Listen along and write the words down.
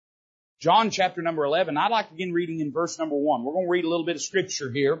John chapter number 11. I'd like to begin reading in verse number 1. We're going to read a little bit of scripture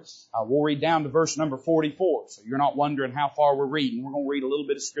here. We'll read down to verse number 44. So you're not wondering how far we're reading. We're going to read a little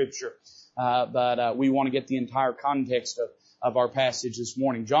bit of scripture. But we want to get the entire context of our passage this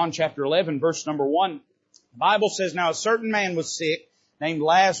morning. John chapter 11, verse number 1. The Bible says, "Now a certain man was sick, named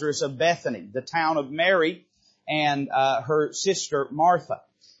Lazarus of Bethany, the town of Mary and her sister Martha.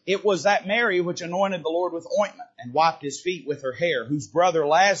 It was that Mary which anointed the Lord with ointment and wiped his feet with her hair, whose brother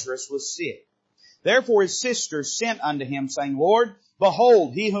Lazarus was sick. Therefore his sisters sent unto him, saying, Lord,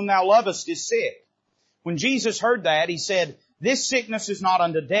 behold, he whom thou lovest is sick. When Jesus heard that, he said, This sickness is not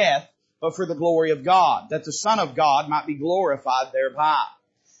unto death, but for the glory of God, that the Son of God might be glorified thereby.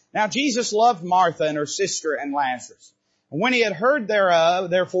 Now Jesus loved Martha and her sister and Lazarus. And when he had heard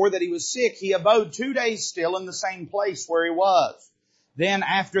thereof, therefore, that he was sick, he abode 2 days still in the same place where he was. Then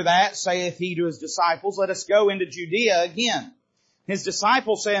after that saith he to his disciples, Let us go into Judea again. His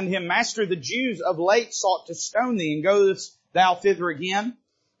disciples say unto him, Master, the Jews of late sought to stone thee, and goest thou thither again?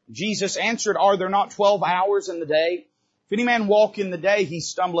 Jesus answered, Are there not 12 hours in the day? If any man walk in the day, he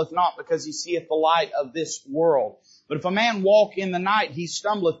stumbleth not, because he seeth the light of this world. But if a man walk in the night, he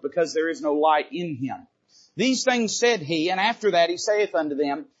stumbleth, because there is no light in him. These things said he, and after that he saith unto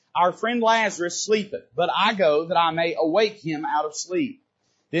them, Our friend Lazarus sleepeth, but I go that I may awake him out of sleep.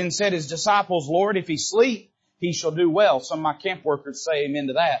 Then said his disciples, Lord, if he sleep, he shall do well. Some of my camp workers say amen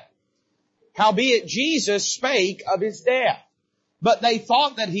to that. Howbeit Jesus spake of his death, but they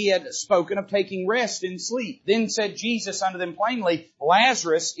thought that he had spoken of taking rest in sleep. Then said Jesus unto them plainly,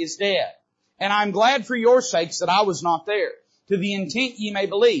 Lazarus is dead, and I am glad for your sakes that I was not there, to the intent ye may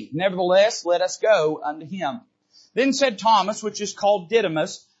believe. Nevertheless, let us go unto him. Then said Thomas, which is called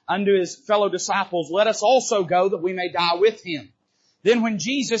Didymus, unto his fellow disciples, Let us also go, that we may die with him. Then when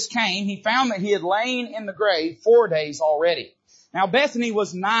Jesus came, he found that he had lain in the grave 4 days already. Now Bethany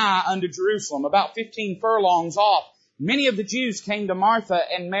was nigh unto Jerusalem, about 15 furlongs off. Many of the Jews came to Martha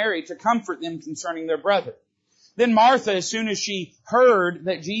and Mary to comfort them concerning their brother. Then Martha, as soon as she heard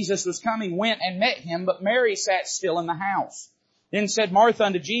that Jesus was coming, went and met him, but Mary sat still in the house. Then said Martha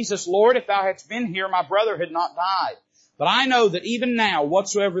unto Jesus, Lord, if thou hadst been here, my brother had not died. But I know that even now,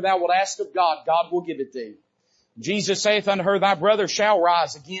 whatsoever thou wilt ask of God, God will give it thee. Jesus saith unto her, Thy brother shall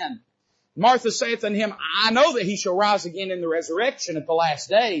rise again. Martha saith unto him, I know that he shall rise again in the resurrection at the last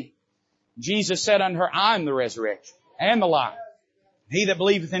day. Jesus said unto her, I am the resurrection and the life. He that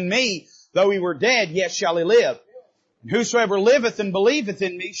believeth in me, though he were dead, yet shall he live. And whosoever liveth and believeth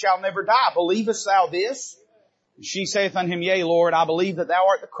in me shall never die. Believest thou this? She saith unto him, Yea, Lord, I believe that thou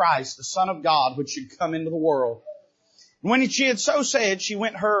art the Christ, the Son of God, which should come into the world. And when she had so said, she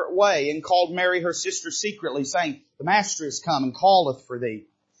went her way and called Mary her sister secretly, saying, The Master is come and calleth for thee.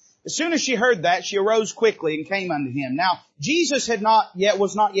 As soon as she heard that, she arose quickly and came unto him. Now Jesus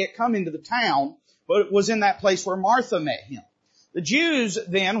was not yet come into the town, but was in that place where Martha met him. The Jews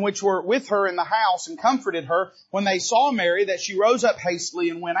then, which were with her in the house and comforted her, when they saw Mary, that she rose up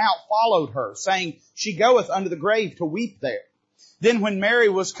hastily and went out, followed her, saying, She goeth unto the grave to weep there. Then when Mary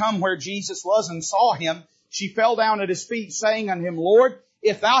was come where Jesus was and saw him, she fell down at his feet, saying unto him, Lord,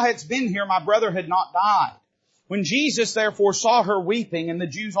 if thou hadst been here, my brother had not died. When Jesus therefore saw her weeping, and the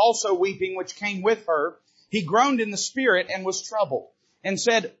Jews also weeping which came with her, he groaned in the spirit and was troubled, and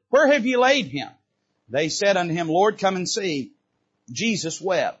said, Where have ye laid him? They said unto him, Lord, come and see. Jesus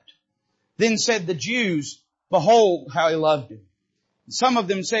wept. Then said the Jews, Behold how he loved him. Some of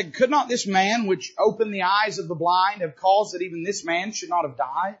them said, Could not this man which opened the eyes of the blind have caused that even this man should not have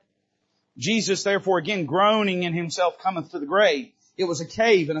died? Jesus therefore again groaning in himself cometh to the grave. It was a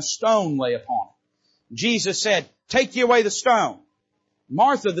cave, and a stone lay upon it. Jesus said, Take ye away the stone.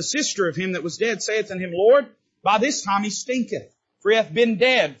 Martha, the sister of him that was dead, saith unto him, Lord, by this time he stinketh, for he hath been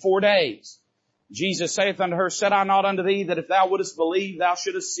dead 4 days. Jesus saith unto her, Said I not unto thee that if thou wouldest believe, thou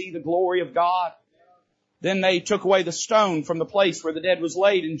shouldest see the glory of God? Then they took away the stone from the place where the dead was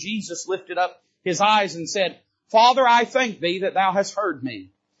laid, and Jesus lifted up his eyes and said, Father, I thank thee that thou hast heard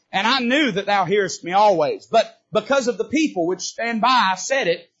me. And I knew that thou hearest me always. But because of the people which stand by, I said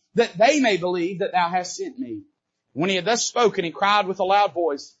it, that they may believe that thou hast sent me. When he had thus spoken, he cried with a loud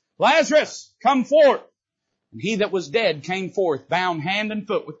voice, Lazarus, come forth. And he that was dead came forth, bound hand and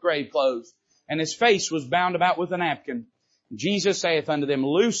foot with grave clothes, and his face was bound about with a napkin. Jesus saith unto them,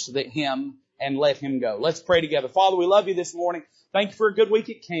 Loose him and let him go. Let's pray together. Father, we love you this morning. Thank you for a good week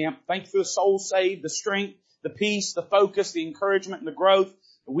at camp. Thank you for the souls saved, the strength, the peace, the focus, the encouragement, and the growth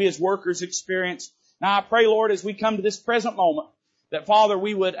that we as workers experience. Now I pray, Lord, as we come to this present moment, that, Father,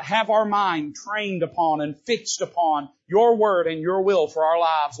 we would have our mind trained upon and fixed upon Your Word and Your will for our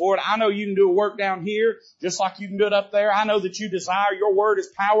lives. Lord, I know You can do a work down here just like You can do it up there. I know that You desire Your Word is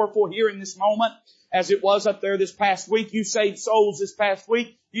powerful here in this moment as it was up there this past week. You saved souls this past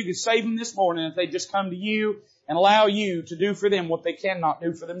week. You can save them this morning if they just come to You and allow You to do for them what they cannot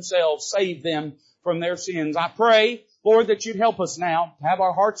do for themselves. Save them from their sins. I pray, Lord, that You'd help us now to have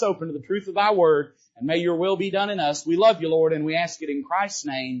our hearts open to the truth of Thy Word. And may Your will be done in us. We love You, Lord, and we ask it in Christ's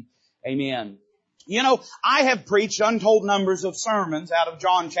name. Amen. You know, I have preached untold numbers of sermons out of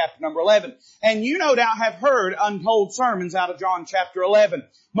John chapter number 11. And you no doubt have heard untold sermons out of John chapter 11.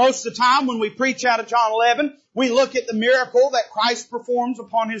 Most of the time when we preach out of John 11, we look at the miracle that Christ performs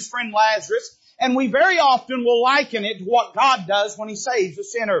upon His friend Lazarus. And we very often will liken it to what God does when He saves a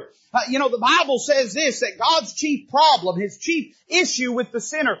sinner. The Bible says this, that God's chief problem, His chief issue with the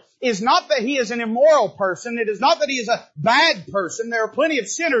sinner is not that he is an immoral person. It is not that he is a bad person. There are plenty of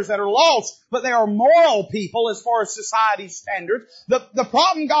sinners that are lost, but they are moral people as far as society's standards. The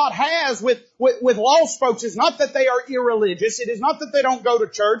problem God has with lost folks is not that they are irreligious. It is not that they don't go to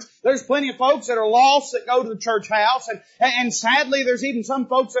church. There's plenty of folks that are lost that go to the church house. And sadly, there's even some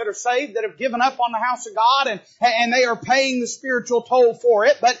folks that are saved that have given up on the house of God and they are paying the spiritual toll for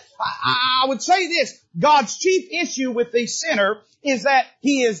it. But I would say this, God's chief issue with the sinner is that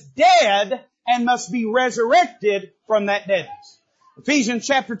he is dead and must be resurrected from that deadness. Ephesians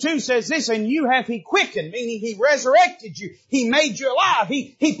chapter 2 says this, and you hath He quickened, meaning He resurrected you. He made you alive.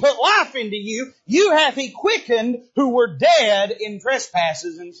 He put life into you. You hath He quickened who were dead in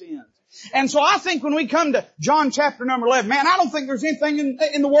trespasses and sins. And so I think when we come to John chapter number 11, man, I don't think there's anything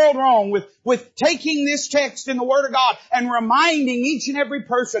in the world wrong with taking this text in the Word of God and reminding each and every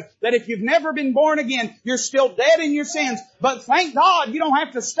person that if you've never been born again, you're still dead in your sins. But thank God you don't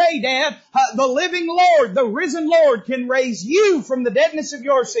have to stay dead. The living Lord, the risen Lord can raise you from the deadness of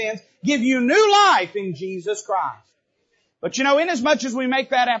your sins, give you new life in Jesus Christ. But inasmuch as we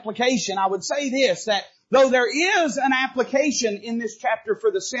make that application, I would say this, that though there is an application in this chapter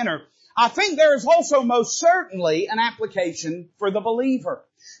for the sinner, I think there is also most certainly an application for the believer.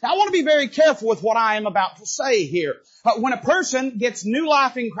 Now I want to be very careful with what I am about to say here. When a person gets new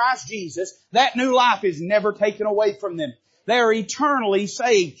life in Christ Jesus, that new life is never taken away from them. They are eternally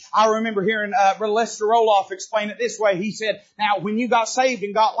saved. I remember hearing Brother Lester Roloff explain it this way. He said, now when you got saved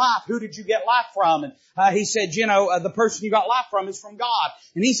and got life, who did you get life from? And he said, the person you got life from is from God.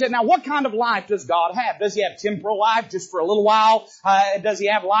 And he said, now what kind of life does God have? Does He have temporal life just for a little while? Does He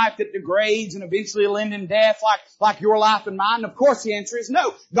have life that degrades and eventually will end in death like your life and mine? And of course the answer is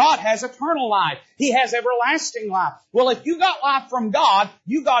no. God has eternal life. He has everlasting life. Well, if you got life from God,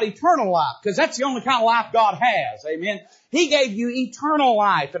 you got eternal life, because that's the only kind of life God has. Amen. He gave you eternal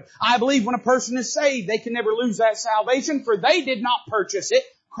life. And I believe when a person is saved, they can never lose that salvation, for they did not purchase it.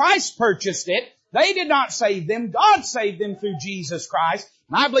 Christ purchased it. They did not save them. God saved them through Jesus Christ.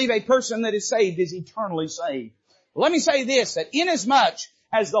 And I believe a person that is saved is eternally saved. Well, let me say this, that inasmuch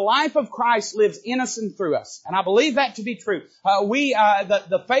as the life of Christ lives in us and through us, and I believe that to be true,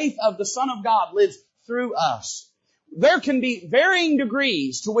 the faith of the Son of God lives through us. There can be varying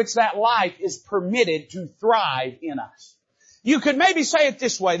degrees to which that life is permitted to thrive in us. You could maybe say it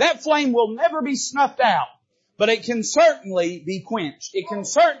this way, that flame will never be snuffed out, but it can certainly be quenched. It can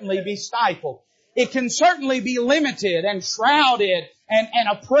certainly be stifled. It can certainly be limited and shrouded and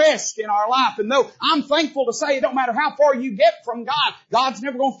oppressed in our life. And though I'm thankful to say it don't matter how far you get from God, God's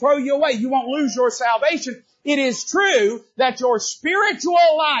never going to throw you away. You won't lose your salvation. It is true that your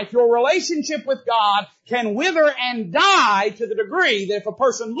spiritual life, your relationship with God can wither and die to the degree that if a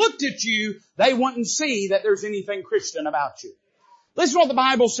person looked at you, they wouldn't see that there's anything Christian about you. Listen to what the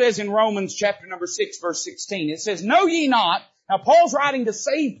Bible says in Romans chapter number 6 verse 16. It says, know ye not. Now Paul's writing to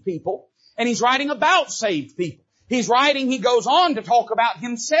saved people, and he's writing about saved people. He goes on to talk about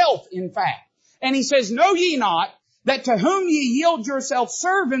himself, in fact. And he says, know ye not that to whom ye yield yourselves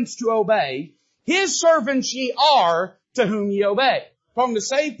servants to obey, His servants ye are to whom ye obey. Talking to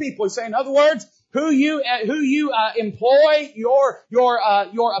saved people, he's saying, in other words, who you employ, your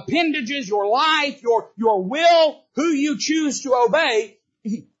appendages, your life, your will, who you choose to obey.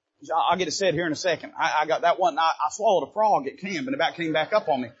 I'll get it said here in a second. I got that one. I swallowed a frog at camp and it about came back up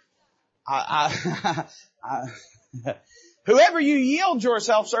on me. Whoever you yield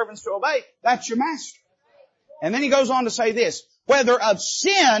yourself servants to obey, that's your master. And then he goes on to say this, whether of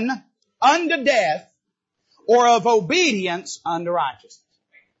sin unto death or of obedience unto righteousness.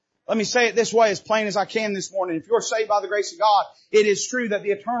 Let me say it this way as plain as I can this morning. If you're saved by the grace of God, it is true that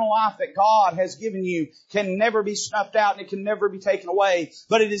the eternal life that God has given you can never be snuffed out and it can never be taken away.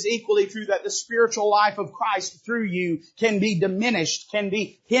 But it is equally true that the spiritual life of Christ through you can be diminished, can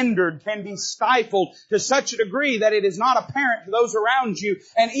be hindered, can be stifled to such a degree that it is not apparent to those around you,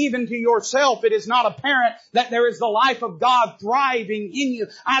 and even to yourself it is not apparent that there is the life of God thriving in you.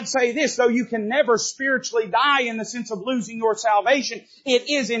 I'd say this, though you can never spiritually die in the sense of losing your salvation, it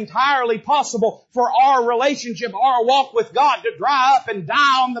is entirely possible for our relationship, our walk with God to dry up and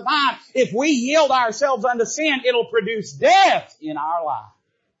die on the vine. If we yield ourselves unto sin, it'll produce death in our life.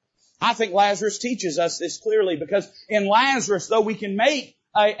 I think Lazarus teaches us this clearly, because in Lazarus, though we can make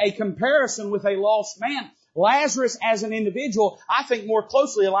a comparison with a lost man, Lazarus as an individual, I think more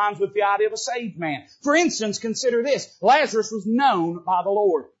closely aligns with the idea of a saved man. For instance, consider this. Lazarus was known by the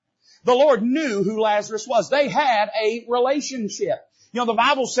Lord. The Lord knew who Lazarus was. They had a relationship. You know, the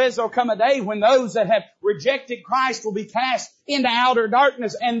Bible says there'll come a day when those that have rejected Christ will be cast into outer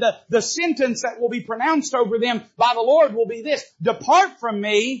darkness, and the sentence that will be pronounced over them by the Lord will be this: depart from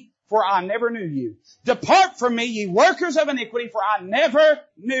me, for I never knew you. Depart from me, ye workers of iniquity, for I never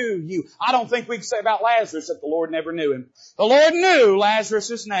knew you. I don't think we can say about Lazarus that the Lord never knew him. The Lord knew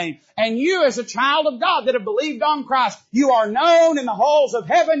Lazarus' name. And you as a child of God that have believed on Christ, you are known in the halls of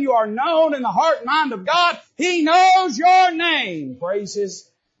heaven. You are known in the heart and mind of God. He knows your name. Praise His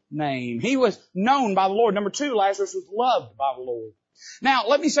name. He was known by the Lord. Number two, Lazarus was loved by the Lord. Now,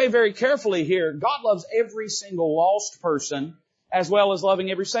 let me say very carefully here, God loves every single lost person as well as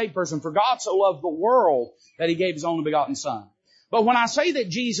loving every saved person. For God so loved the world that He gave His only begotten Son. But when I say that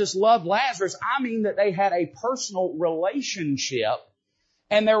Jesus loved Lazarus, I mean that they had a personal relationship,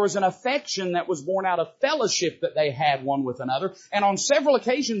 and there was an affection that was born out of fellowship that they had one with another. And on several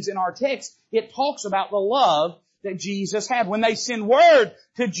occasions in our text, it talks about the love that Jesus had. When they send word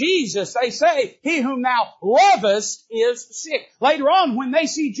to Jesus, they say, he whom thou lovest is sick. Later on, when they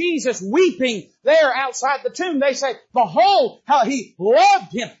see Jesus weeping there outside the tomb, they say, behold, how he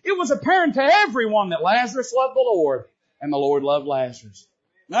loved him. It was apparent to everyone that Lazarus loved the Lord, and the Lord loved Lazarus.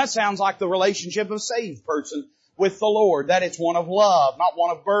 Now, that sounds like the relationship of a saved person with the Lord, that it's one of love, not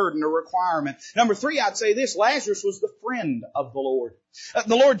one of burden or requirement. Number three, I'd say this: Lazarus was the friend of the Lord.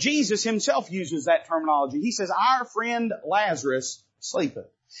 The Lord Jesus Himself uses that terminology. He says, our friend Lazarus sleepeth.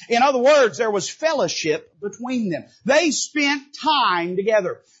 In other words, there was fellowship between them. They spent time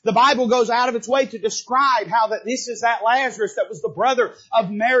together. The Bible goes out of its way to describe how that this is that Lazarus that was the brother of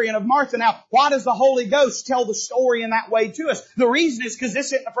Mary and of Martha. Now, why does the Holy Ghost tell the story in that way to us? The reason is because this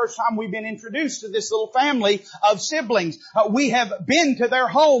isn't the first time we've been introduced to this little family of siblings. We have been to their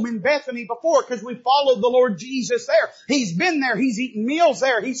home in Bethany before because we followed the Lord Jesus there. He's been there. He's eaten meals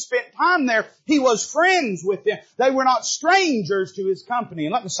there. He spent time there. He was friends with them. They were not strangers to His company.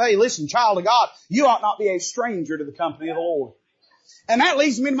 And let me say, listen, child of God, you ought not be a stranger to the company of the Lord. And that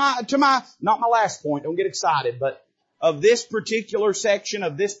leads me to my, not my last point, don't get excited, but of this particular section,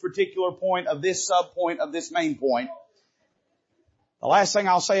 of this particular point, of this sub-point, of this main point. The last thing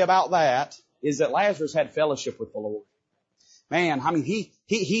I'll say about that is that Lazarus had fellowship with the Lord. Man, I mean,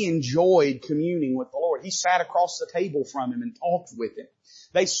 he enjoyed communing with the Lord. He sat across the table from Him and talked with Him.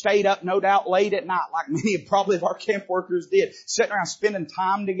 They stayed up, no doubt, late at night, like many probably of our camp workers did, sitting around spending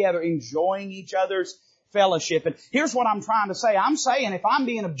time together, enjoying each other's fellowship. And here's what I'm trying to say. I'm saying, if I'm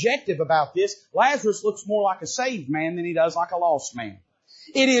being objective about this, Lazarus looks more like a saved man than he does like a lost man.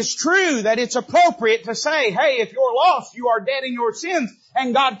 It is true that it's appropriate to say, hey, if you're lost, you are dead in your sins,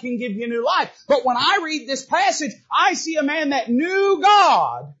 and God can give you new life. But when I read this passage, I see a man that knew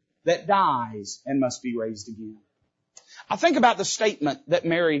God that dies and must be raised again. I think about the statement that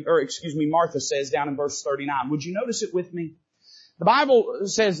Martha says down in verse 39. Would you notice it with me? The Bible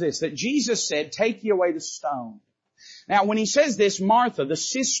says this, that Jesus said, take ye away the stone. Now, when He says this, Martha, the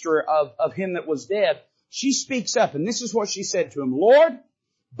sister of him that was dead, she speaks up, and this is what she said to Him: Lord,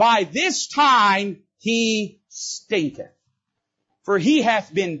 by this time he stinketh, for he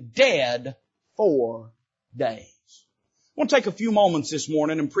hath been dead 4 days. I want to take a few moments this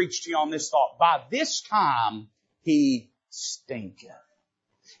morning and preach to you on this thought. By this time he stinketh.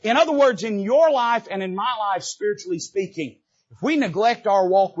 In other words, in your life and in my life, spiritually speaking, if we neglect our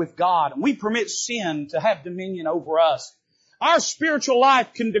walk with God and we permit sin to have dominion over us, our spiritual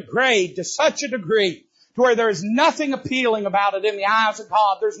life can degrade to such a degree to where there is nothing appealing about it in the eyes of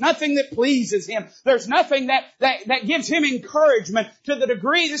God. There's nothing that pleases Him. There's nothing that gives Him encouragement to the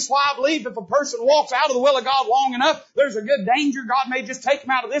degree. This is why I believe if a person walks out of the will of God long enough, there's a good danger God may just take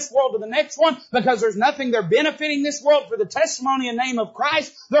them out of this world to the next one, because there's nothing they're benefiting this world for the testimony and name of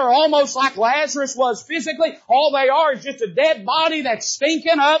Christ. They're almost like Lazarus was physically. All they are is just a dead body that's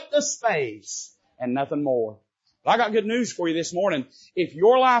stinking up the space and nothing more. But I got good news for you this morning. If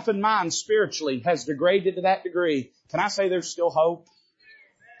your life and mine spiritually has degraded to that degree, can I say there's still hope?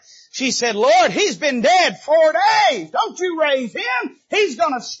 She said, Lord, he's been dead 4 days. Don't you raise him. He's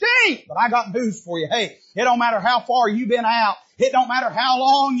going to stink. But I got news for you. Hey, it don't matter how far you've been out. It don't matter how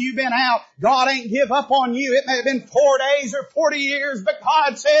long you've been out. God ain't give up on you. It may have been 4 days or 40 years, but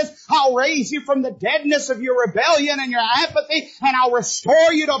God says, I'll raise you from the deadness of your rebellion and your apathy, and I'll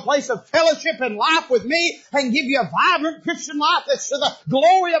restore you to a place of fellowship and life with me and give you a vibrant Christian life that's to the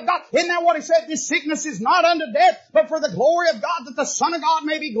glory of God. Isn't that what He said? This sickness is not unto death, but for the glory of God, that the Son of God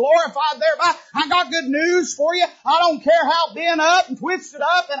may be glorified thereby. I got good news for you. I don't care how bent up and twisted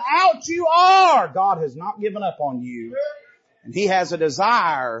up and out you are. God has not given up on you. And He has a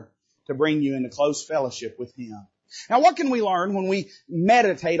desire to bring you into close fellowship with Him. Now, what can we learn when we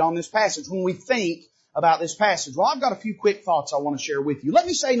meditate on this passage, when we think about this passage? Well, I've got a few quick thoughts I want to share with you. Let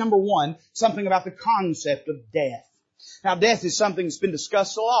me say, number one, something about the concept of death. Now, death is something that's been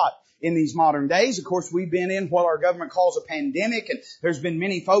discussed a lot in these modern days. Of course, we've been in what our government calls a pandemic, and there's been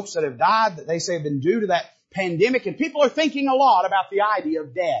many folks that have died that they say have been due to that pandemic, and people are thinking a lot about the idea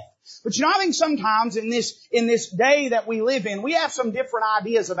of death. But I think sometimes in this day that we live in, we have some different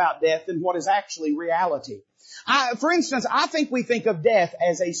ideas about death than what is actually reality. For instance, I think we think of death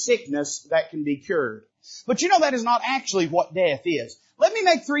as a sickness that can be cured. But that is not actually what death is. Let me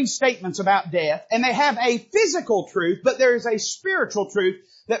make 3 statements about death, and they have a physical truth, but there is a spiritual truth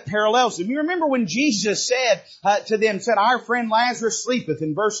that parallels them. You remember when Jesus said to them, our friend Lazarus sleepeth,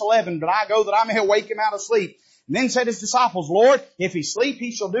 in verse 11, but I go that I may awake him out of sleep. And then said His disciples, Lord, if he sleep,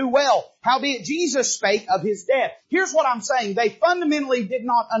 he shall do well. Howbeit Jesus spake of his death. Here's what I'm saying. They fundamentally did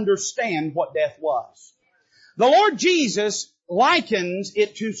not understand what death was. The Lord Jesus likens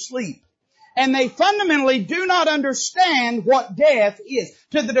it to sleep. And they fundamentally do not understand what death is,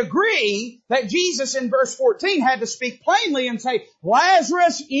 to the degree that Jesus in verse 14 had to speak plainly and say,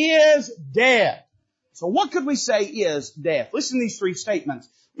 Lazarus is dead. So what could we say is death? Listen to these 3 statements.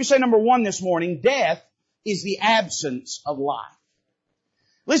 Let me say number 1 this morning. Death is the absence of life.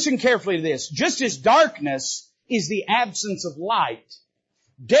 Listen carefully to this. Just as darkness is the absence of light,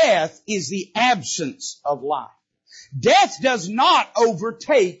 death is the absence of life. Death does not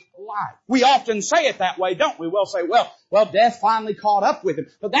overtake life. We often say it that way, don't we? We'll say, well, death finally caught up with him.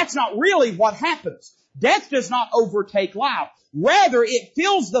 But that's not really what happens. Death does not overtake life. Rather, it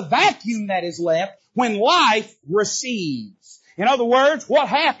fills the vacuum that is left when life recedes. In other words, what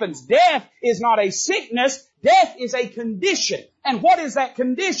happens? Death is not a sickness. Death is a condition. And what is that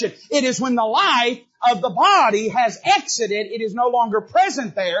condition? It is when the life of the body has exited, it is no longer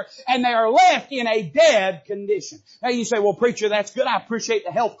present there, and they are left in a dead condition. Now you say, well, preacher, that's good. I appreciate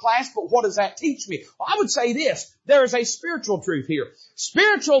the health class, but what does that teach me? Well, I would say this. There is a spiritual truth here.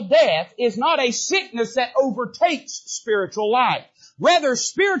 Spiritual death is not a sickness that overtakes spiritual life. Rather,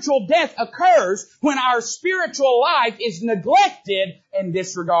 spiritual death occurs when our spiritual life is neglected and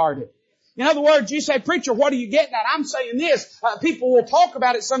disregarded. In other words, you say, preacher, what are you getting at? I'm saying this. People will talk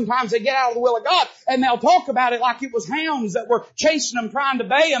about it sometimes. They get out of the will of God, and they'll talk about it like it was hounds that were chasing them, trying to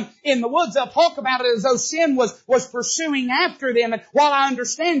bay them in the woods. They'll talk about it as though sin was pursuing after them. And while I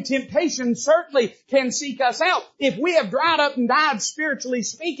understand temptation certainly can seek us out, if we have dried up and died spiritually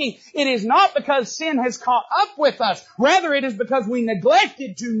speaking, it is not because sin has caught up with us. Rather, it is because we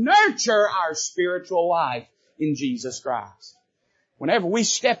neglected to nurture our spiritual life in Jesus Christ. Whenever we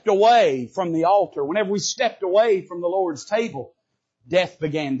stepped away from the altar, whenever we stepped away from the Lord's table, death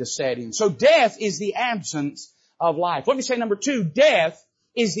began to set in. So death is the absence of life. Let me say number 2, death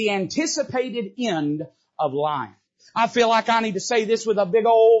is the anticipated end of life. I feel like I need to say this with a big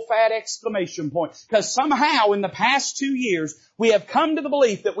old fat exclamation point, because somehow in the past 2 years, we have come to the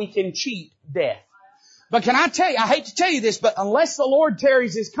belief that we can cheat death. But can I tell you, I hate to tell you this, but unless the Lord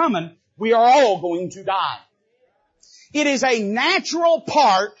tarries His coming, we are all going to die. It is a natural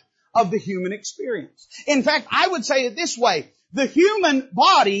part of the human experience. In fact, I would say it this way. The human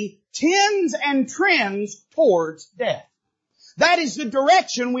body tends and trends towards death. That is the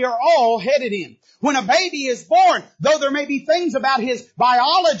direction we are all headed in. When a baby is born, though there may be things about his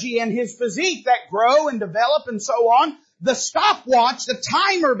biology and his physique that grow and develop and so on, the stopwatch, the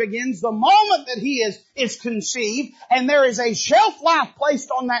timer begins the moment that he is conceived, and there is a shelf life placed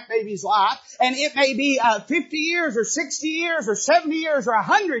on that baby's life, and it may be 50 years or 60 years or 70 years or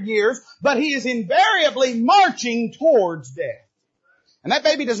 100 years, but he is invariably marching towards death. And that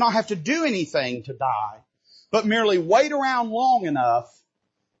baby does not have to do anything to die, but merely wait around long enough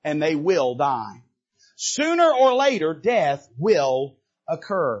and they will die. Sooner or later, death will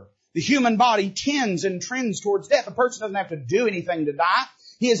occur. The human body tends and trends towards death. A person doesn't have to do anything to die.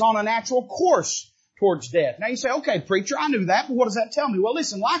 He is on a natural course towards death. Now you say, okay, preacher, I knew that, but what does that tell me? Well,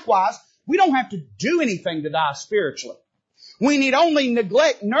 listen, likewise, we don't have to do anything to die spiritually. We need only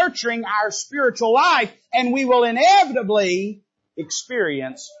neglect nurturing our spiritual life, and we will inevitably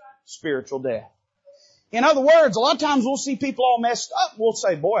experience spiritual death. In other words, a lot of times we'll see people all messed up. We'll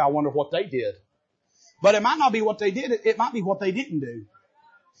say, boy, I wonder what they did. But it might not be what they did. It might be what they didn't do.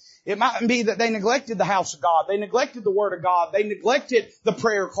 It might be that they neglected the house of God. They neglected the Word of God. They neglected the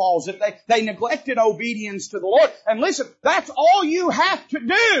prayer closet. They neglected obedience to the Lord. And listen, that's all you have to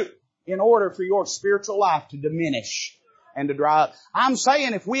do in order for your spiritual life to diminish and to dry up. I'm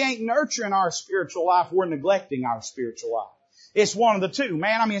saying if we ain't nurturing our spiritual life, we're neglecting our spiritual life. It's one of the two.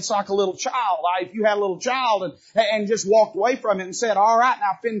 Man, I mean, it's like a little child. If you had a little child and just walked away from it and said, all right,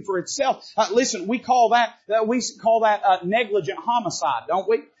 now fend for itself. Listen, we call that negligent homicide, don't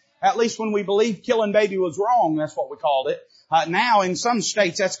we? At least when we believed killing baby was wrong, that's what we called it. Now in some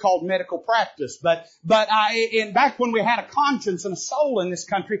states that's called medical practice. But back when we had a conscience and a soul in this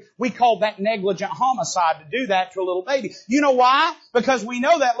country, we called that negligent homicide to do that to a little baby. You know why? Because we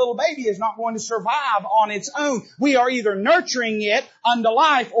know that little baby is not going to survive on its own. We are either nurturing it unto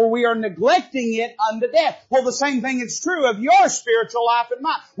life or we are neglecting it unto death. Well, the same thing is true of your spiritual life and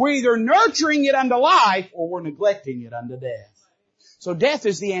mine. We're either nurturing it unto life or we're neglecting it unto death. So death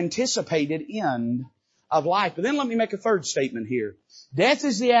is the anticipated end of life. But then let me make a third statement here. Death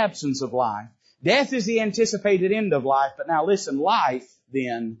is the absence of life. Death is the anticipated end of life. But now listen, life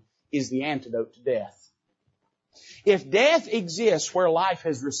then is the antidote to death. If death exists where life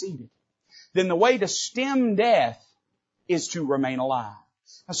has receded, then the way to stem death is to remain alive.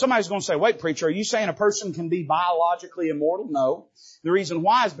 Now somebody's going to say, wait, preacher, are you saying a person can be biologically immortal? No. The reason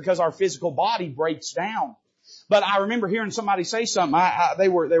why is because our physical body breaks down. But I remember hearing somebody say something. They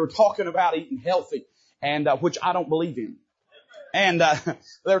were talking about eating healthy, and which I don't believe in. And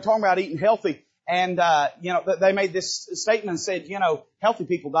they were talking about eating healthy, and they made this statement and said, healthy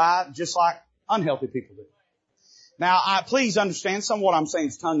people die just like unhealthy people do. Now, please understand, some of what I'm saying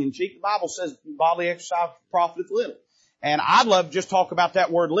is tongue in cheek. The Bible says bodily exercise profiteth little, and I'd love to just talk about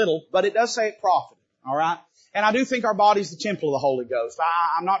that word little, but it does say it profited. All right. And I do think our body's the temple of the Holy Ghost.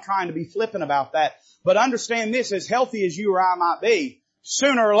 I'm not trying to be flippant about that. But understand this, as healthy as you or I might be,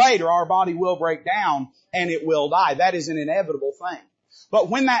 sooner or later our body will break down and it will die. That is an inevitable thing. But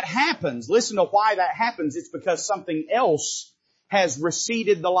when that happens, listen to why that happens. It's because something else has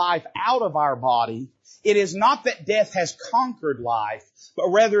receded the life out of our body. It is not that death has conquered life, but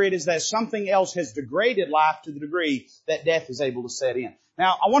rather it is that something else has degraded life to the degree that death is able to set in.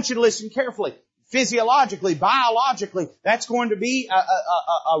 Now, I want you to listen carefully. Physiologically, biologically, that's going to be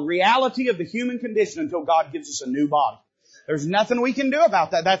a reality of the human condition until God gives us a new body. There's nothing we can do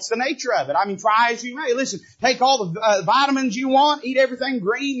about that. That's the nature of it. I mean, try as you may. Listen, take all the vitamins you want, eat everything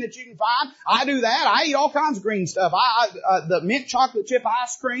green that you can find. I do that. I eat all kinds of green stuff. The mint chocolate chip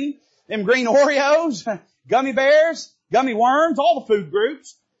ice cream, them green Oreos, gummy bears, gummy worms, all the food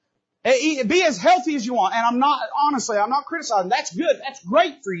groups. Be as healthy as you want. And I'm not criticizing. That's good. That's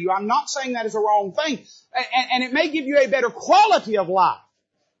great for you. I'm not saying that is a wrong thing. And it may give you a better quality of life.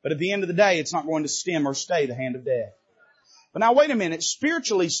 But at the end of the day, it's not going to stem or stay the hand of death. But now wait a minute.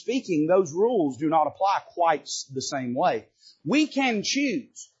 Spiritually speaking, those rules do not apply quite the same way. We can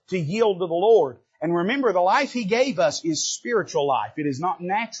choose to yield to the Lord. And remember, the life He gave us is spiritual life. It is not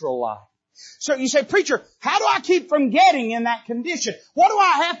natural life. So you say, preacher, how do I keep from getting in that condition? What do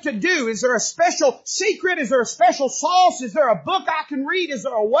I have to do? Is there a special secret? Is there a special sauce? Is there a book I can read? Is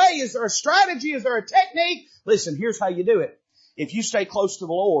there a way? Is there a strategy? Is there a technique? Listen, here's how you do it. If you stay close to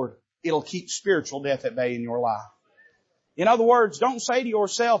the Lord, it'll keep spiritual death at bay in your life. In other words, don't say to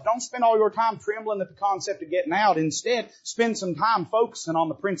yourself, don't spend all your time trembling at the concept of getting out. Instead, spend some time focusing on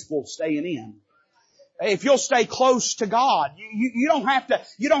the principle of staying in. If you'll stay close to God, you don't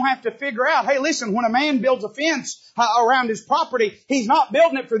have to figure out, hey, listen, when a man builds a fence around his property, he's not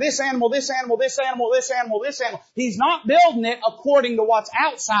building it for this animal, this animal, this animal, this animal, this animal. He's not building it according to what's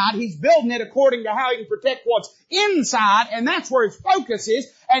outside. He's building it according to how he can protect what's inside, and that's where his focus is.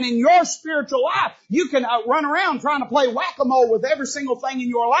 And in your spiritual life, you can run around trying to play whack-a-mole with every single thing in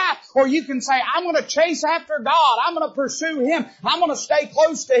your life, or you can say, I'm going to chase after God. I'm going to pursue Him. I'm going to stay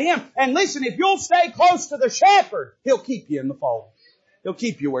close to Him. And listen, if you'll stay close to the shepherd, He'll keep you in the fold. He'll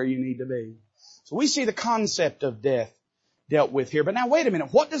keep you where you need to be. So we see the concept of death dealt with here. But now wait a minute.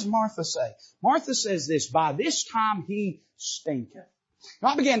 What does Martha say? Martha says this, by this time he stinketh. Now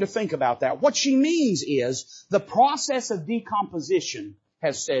I began to think about that. What she means is the process of decomposition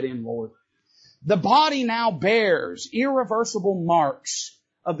has set in, Lord. The body now bears irreversible marks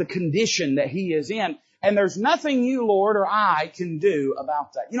of the condition that he is in. And there's nothing you, Lord, or I can do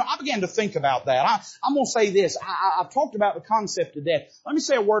about that. You know, I began to think about that. I'm going to say this. I've talked about the concept of death. Let me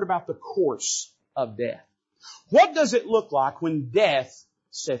say a word about the course of death. What does it look like when death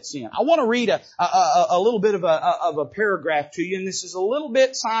sets in? I want to read a little bit of a paragraph to you, and this is a little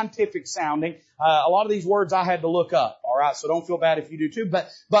bit scientific sounding. A lot of these words I had to look up. All right, so don't feel bad if you do too. But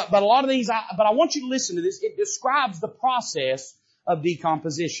a lot of these, but I want you to listen to this. It describes the process of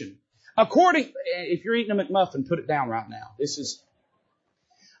decomposition. If you're eating a McMuffin, put it down right now.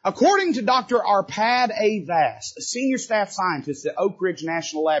 According to Dr. Arpad A. Vass, a senior staff scientist at Oak Ridge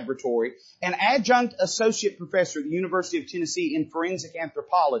National Laboratory and adjunct associate professor at the University of Tennessee in forensic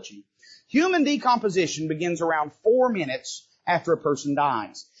anthropology, human decomposition begins around 4 minutes after a person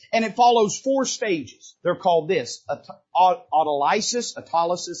dies. And it follows 4 stages. They're called this: autolysis, I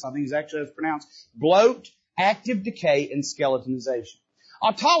think is actually how it's pronounced, bloat, active decay, and skeletonization.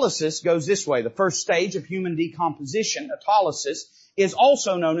 Autolysis goes this way. The first stage of human decomposition, autolysis, is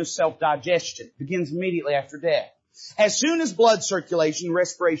also known as self-digestion. It begins immediately after death. As soon as blood circulation and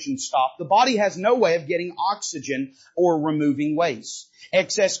respiration stop, the body has no way of getting oxygen or removing waste.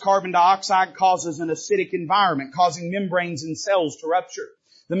 Excess carbon dioxide causes an acidic environment, causing membranes and cells to rupture.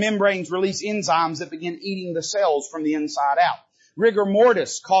 The membranes release enzymes that begin eating the cells from the inside out. Rigor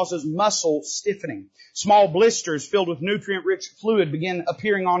mortis causes muscle stiffening. Small blisters filled with nutrient-rich fluid begin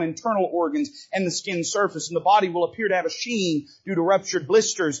appearing on internal organs and the skin surface, and the body will appear to have a sheen due to ruptured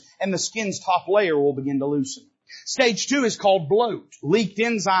blisters, and the skin's top layer will begin to loosen. Stage 2 is called bloat. Leaked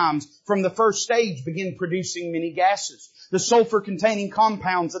enzymes from the first stage begin producing many gases. The sulfur-containing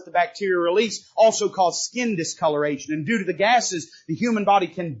compounds that the bacteria release also cause skin discoloration, and due to the gases, the human body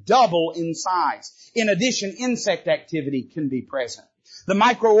can double in size. In addition, insect activity can be present. The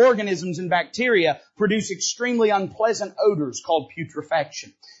microorganisms and bacteria produce extremely unpleasant odors called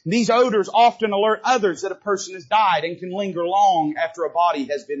putrefaction. These odors often alert others that a person has died and can linger long after a body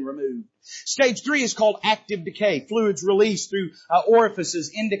has been removed. Stage 3 is called active decay. Fluids released through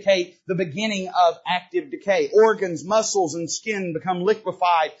orifices indicate the beginning of active decay. Organs, muscles, and skin become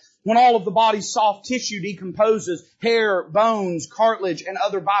liquefied. When all of the body's soft tissue decomposes, hair, bones, cartilage, and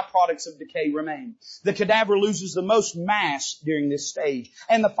other byproducts of decay remain. The cadaver loses the most mass during this stage.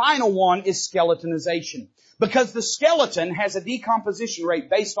 And the final one is skeletonization. Because the skeleton has a decomposition rate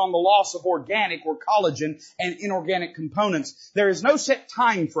based on the loss of organic or collagen and inorganic components, there is no set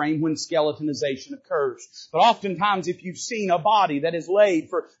time frame when skeletonization occurs. But oftentimes, if you've seen a body that is laid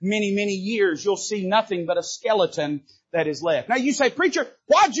for many, many years, you'll see nothing but a skeleton that is left. Now you say, preacher,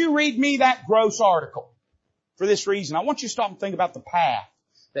 why'd you read me that gross article? For this reason. I want you to stop and think about the path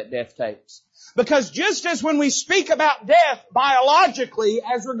that death takes. Because just as when we speak about death biologically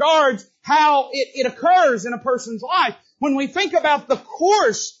as regards how it occurs in a person's life, when we think about the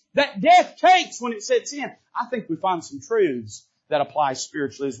course that death takes when it sets in, I think we find some truths that apply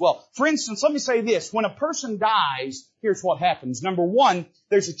spiritually as well. For instance, let me say this. When a person dies, here's what happens. Number 1,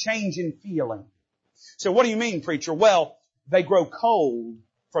 there's a change in feeling. So what do you mean, preacher? Well, they grow cold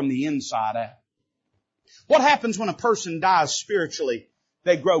from the inside out. What happens when a person dies spiritually?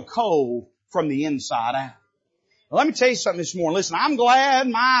 They grow cold from the inside out. Now, let me tell you something this morning. Listen, I'm glad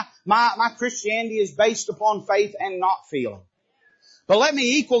my Christianity is based upon faith and not feeling. But let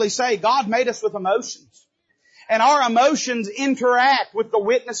me equally say God made us with emotions. And our emotions interact with the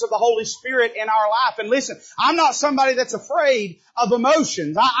witness of the Holy Spirit in our life. And listen, I'm not somebody that's afraid of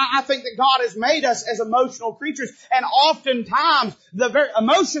emotions. I think that God has made us as emotional creatures. And oftentimes,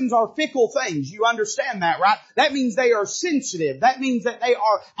 emotions are fickle things. You understand that, right? That means they are sensitive. That means that they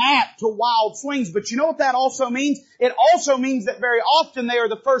are apt to wild swings. But you know what that also means? It also means that very often they are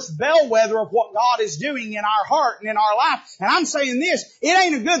the first bellwether of what God is doing in our heart and in our life. And I'm saying this, it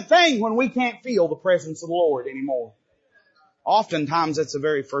ain't a good thing when we can't feel the presence of the Lord anymore. Oftentimes that's the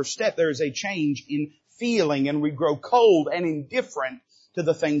very first step. There is a change in feeling and we grow cold and indifferent to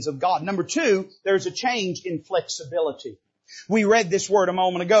the things of God. Number 2, there's a change in flexibility. We read this word a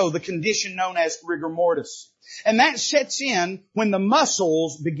moment ago, the condition known as rigor mortis. And that sets in when the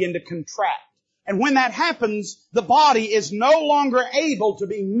muscles begin to contract. And when that happens, the body is no longer able to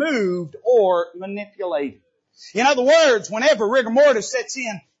be moved or manipulated. In other words, whenever rigor mortis sets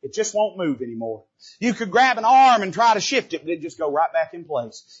in, it just won't move anymore. You could grab an arm and try to shift it, but it'd just go right back in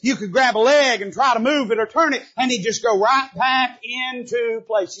place. You could grab a leg and try to move it or turn it, and it'd just go right back into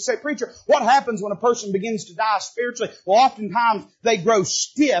place. You say, preacher, what happens when a person begins to die spiritually? Well, oftentimes they grow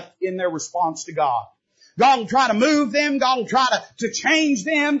stiff in their response to God. God will try to move them. God will try to change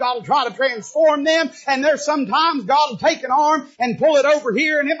them. God will try to transform them. And there's sometimes God will take an arm and pull it over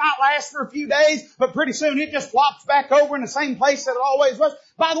here, and it might last for a few days, but pretty soon it just flops back over in the same place that it always was.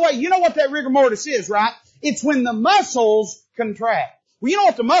 By the way, you know what that rigor mortis is, right? It's when the muscles contract. Well, you know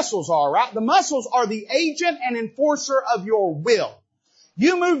what the muscles are, right? The muscles are the agent and enforcer of your will.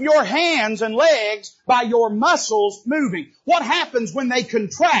 You move your hands and legs by your muscles moving. What happens when they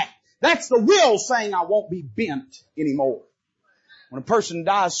contract? That's the will saying, I won't be bent anymore. When a person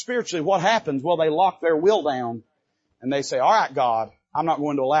dies spiritually, what happens? Well, they lock their will down and they say, all right, God, I'm not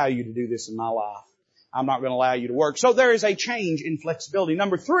going to allow you to do this in my life. I'm not going to allow you to work. So there is a change in flexibility.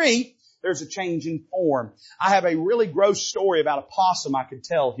 Number 3, there's a change in form. I have a really gross story about a possum I could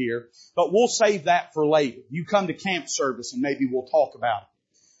tell here, but we'll save that for later. You come to camp service and maybe we'll talk about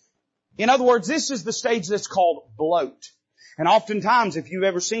it. In other words, this is the stage that's called bloat. And oftentimes, if you've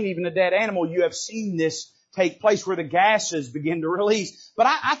ever seen even a dead animal, you have seen this take place where the gases begin to release. But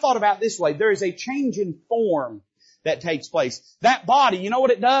I thought about it this way. There is a change in form that takes place. That body, you know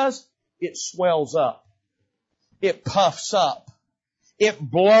what it does? It swells up. It puffs up. It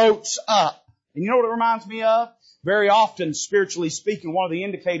bloats up. And you know what it reminds me of? Very often, spiritually speaking, one of the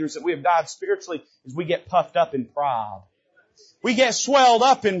indicators that we have died spiritually is we get puffed up in pride. We get swelled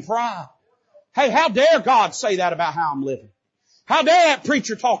up in pride. Hey, how dare God say that about how I'm living? How dare that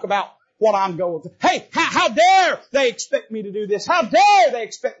preacher talk about what I'm going through? Hey, how dare they expect me to do this? How dare they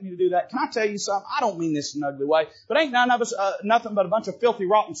expect me to do that? Can I tell you something? I don't mean this in an ugly way, but ain't none of us nothing but a bunch of filthy,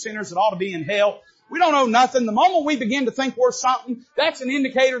 rotten sinners that ought to be in hell. We don't know nothing. The moment we begin to think we're something, that's an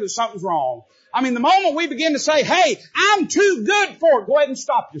indicator that something's wrong. I mean, the moment we begin to say, hey, I'm too good for it, go ahead and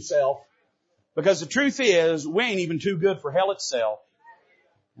stop yourself. Because the truth is, we ain't even too good for hell itself.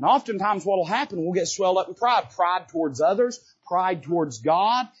 And oftentimes what will happen, we'll get swelled up in pride. Pride towards others, pride towards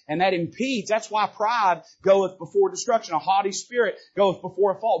God, and that impedes. That's why pride goeth before destruction. A haughty spirit goeth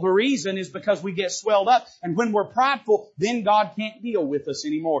before a fall. The reason is because we get swelled up, and when we're prideful, then God can't deal with us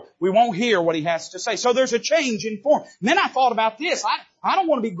anymore. We won't hear what He has to say. So there's a change in form. And then I thought about this. I don't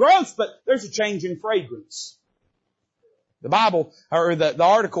want to be gross, but there's a change in fragrance. The Bible, or the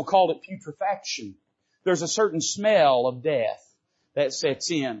article called it putrefaction. There's a certain smell of death that sets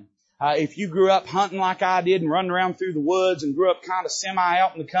in. If you grew up hunting like I did and running around through the woods and grew up kind of semi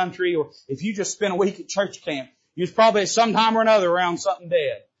out in the country, or if you just spent a week at church camp, you was probably at some time or another around something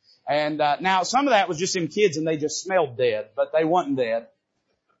dead. And now some of that was just them kids and they just smelled dead, but they wasn't dead.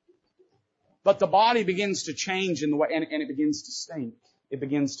 But the body begins to change in the way, and it begins to stink. It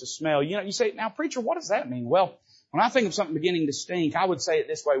begins to smell. You know, you say, now preacher, what does that mean? Well, when I think of something beginning to stink, I would say it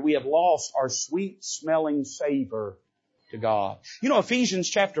this way: we have lost our sweet smelling savor to God. You know, Ephesians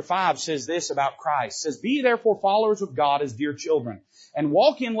chapter 5 says this about Christ. It says, be ye therefore followers of God as dear children, and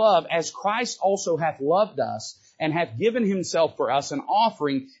walk in love as Christ also hath loved us, and hath given Himself for us an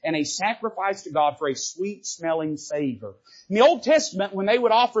offering and a sacrifice to God for a sweet smelling savor. In the Old Testament, when they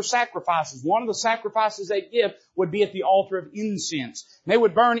would offer sacrifices, one of the sacrifices they'd give would be at the altar of incense. They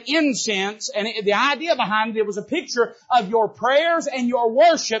would burn incense, and the idea behind it was a picture of your prayers and your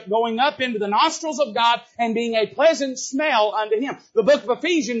worship going up into the nostrils of God and being a pleasant smell unto Him. The book of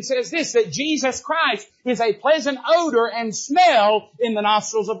Ephesians says this, that Jesus Christ is a pleasant odor and smell in the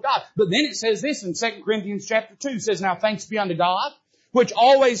nostrils of God. But then it says this in 2 Corinthians chapter 2, says, now thanks be unto God, which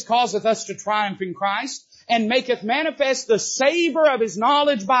always causeth us to triumph in Christ, and maketh manifest the savor of His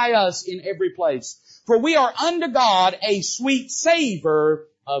knowledge by us in every place. For we are unto God a sweet savor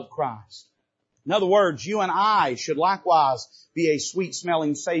of Christ. In other words, you and I should likewise be a sweet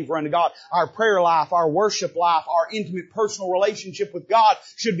smelling savor unto God. Our prayer life, our worship life, our intimate personal relationship with God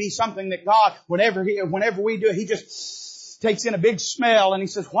should be something that God, whenever we do it, He just takes in a big smell and He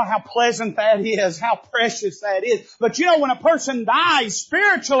says, wow, how pleasant that is, how precious that is. But you know, when a person dies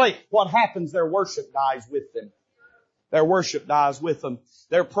spiritually, what happens? Their worship dies with them. Their worship dies with them.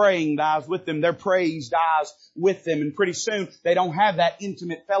 Their praying dies with them. Their praise dies with them. And pretty soon, they don't have that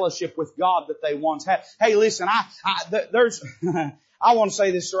intimate fellowship with God that they once had. Hey, listen, I want to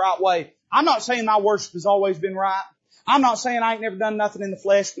say this the right way. I'm not saying my worship has always been right. I'm not saying I ain't never done nothing in the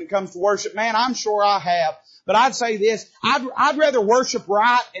flesh when it comes to worship. Man, I'm sure I have. But I'd say this, I'd rather worship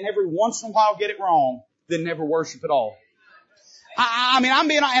right and every once in a while get it wrong than never worship at all.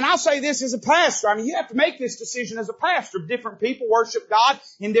 and I'll say this as a pastor. I mean, you have to make this decision as a pastor. Different people worship God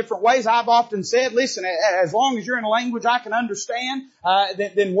in different ways. I've often said, listen, as long as you're in a language I can understand,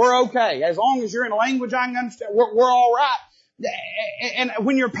 then we're okay. As long as you're in a language I can understand, we're all right. And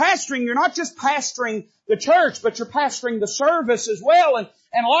when you're pastoring, you're not just pastoring the church, but you're pastoring the service as well.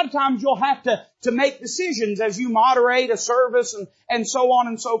 And a lot of times you'll have to make decisions as you moderate a service and so on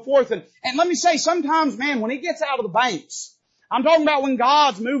and so forth. And let me say, sometimes, man, when it gets out of the banks, I'm talking about when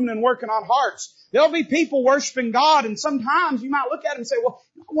God's moving and working on hearts, there'll be people worshiping God, and sometimes you might look at them and say, well,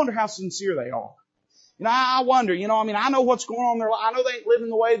 I wonder how sincere they are. I wonder, I know what's going on in their life. I know they ain't living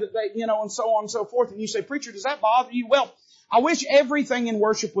the way that they, and so on and so forth. And you say, preacher, does that bother you? Well, I wish everything in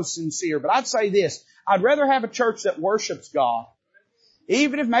worship was sincere, but I'd say this. I'd rather have a church that worships God.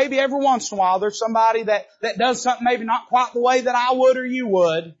 Even if maybe every once in a while there's somebody that does something maybe not quite the way that I would or you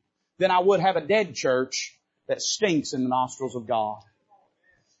would, then I would have a dead church that stinks in the nostrils of God.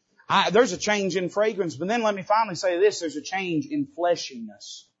 There's a change in fragrance, but then let me finally say this, there's a change in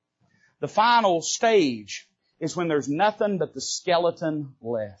fleshiness. The final stage is when there's nothing but the skeleton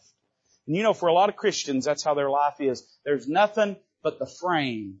left. And for a lot of Christians, that's how their life is. There's nothing but the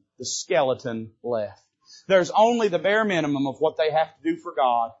frame, the skeleton left. There's only the bare minimum of what they have to do for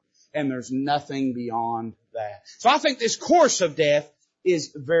God, and there's nothing beyond that. So I think this course of death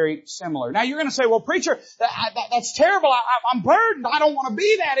is very similar. Now you're going to say, well, preacher, that's terrible. I'm burdened. I don't want to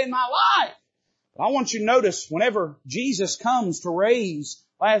be that in my life. But I want you to notice whenever Jesus comes to raise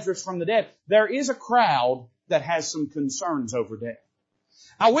Lazarus from the dead, there is a crowd that has some concerns over death.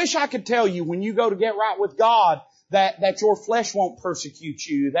 I wish I could tell you when you go to get right with God that your flesh won't persecute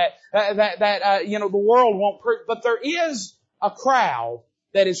you, that the world won't, but there is a crowd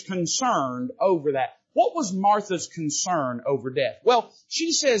that is concerned over that. What was Martha's concern over death? Well,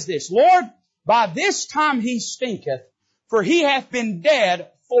 she says this, Lord, by this time he stinketh, for he hath been dead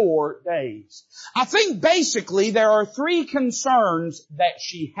 4 days. I think basically there are 3 concerns that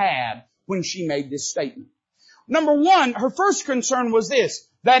she had when she made this statement. Number 1, her first concern was this,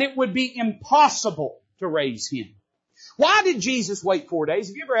 that it would be impossible to raise him. Why did Jesus wait 4 days?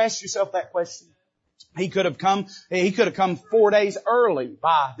 Have you ever asked yourself that question? He could have come 4 days early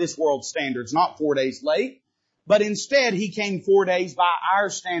by this world's standards, not 4 days late. But instead, he came 4 days by our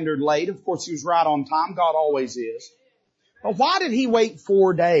standard late. Of course, he was right on time. God always is. But why did he wait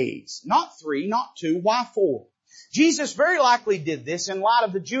 4 days? Not 3, not 2. Why 4? Jesus very likely did this in light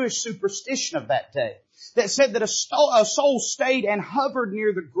of the Jewish superstition of that day that said that a soul stayed and hovered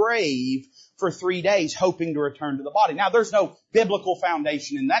near the grave for 3 days, hoping to return to the body. Now, there's no biblical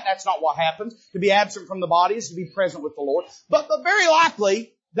foundation in that. That's not what happens. To be absent from the body is to be present with the Lord. But very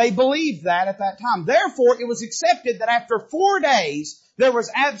likely, they believed that at that time. Therefore, it was accepted that after 4 days, there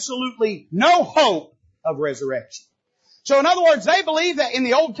was absolutely no hope of resurrection. So in other words, they believed that in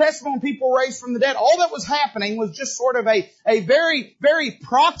the Old Testament when people were raised from the dead, all that was happening was just sort of a very, very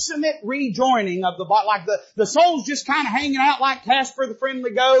proximate rejoining of the body. Like the soul's just kind of hanging out like Casper the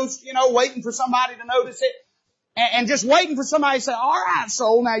Friendly Ghost, waiting for somebody to notice it. And just waiting for somebody to say, all right,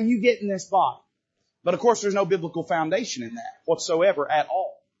 soul, now you get in this body. But of course, there's no biblical foundation in that whatsoever at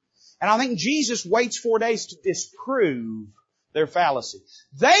all. And I think Jesus waits 4 days to disprove their fallacy.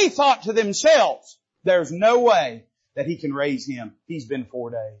 They thought to themselves, there's no way that he can raise him. He's been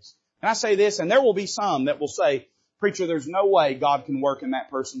 4 days. And I say this, and there will be some that will say, preacher, there's no way God can work in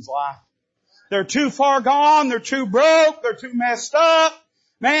that person's life. They're too far gone. They're too broke. They're too messed up.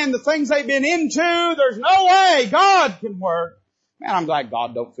 Man, the things they've been into, there's no way God can work. Man, I'm glad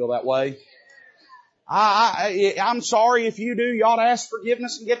God don't feel that way. I'm sorry if you do. You ought to ask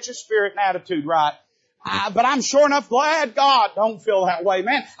forgiveness and get your spirit and attitude right. But I'm sure enough glad God don't feel that way,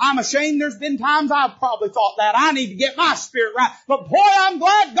 man. I'm ashamed there's been times I've probably thought that. I need to get my spirit right. But boy, I'm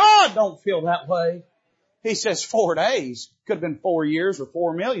glad God don't feel that way. He says 4 days. Could have been 4 years or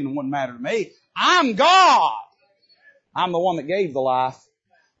 4 million. It wouldn't matter to me. I'm God. I'm the one that gave the life.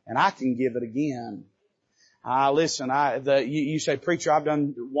 And I can give it again. Listen, you say, preacher, I've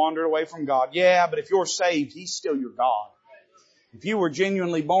wandered away from God. Yeah, but if you're saved, He's still your God. If you were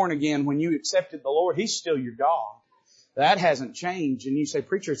genuinely born again when you accepted the Lord, He's still your God. That hasn't changed. And you say,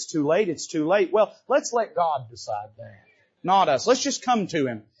 preacher, it's too late. It's too late. Well, let's let God decide that. Not us. Let's just come to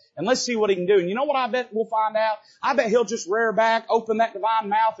Him and let's see what He can do. And you know what I bet we'll find out? I bet He'll just rear back, open that divine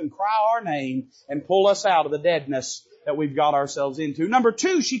mouth and cry our name and pull us out of the deadness that we've got ourselves into. Number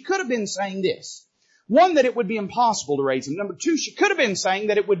 2, she could have been saying this. 1, that it would be impossible to raise Him. Number 2, she could have been saying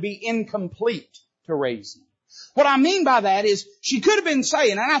that it would be incomplete to raise Him. What I mean by that is she could have been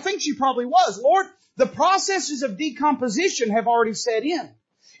saying, and I think she probably was, Lord, the processes of decomposition have already set in.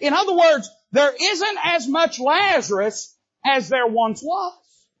 In other words, there isn't as much Lazarus as there once was.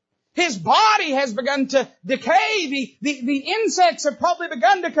 His body has begun to decay. The insects have probably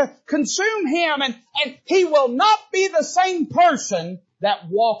begun to consume him, and he will not be the same person that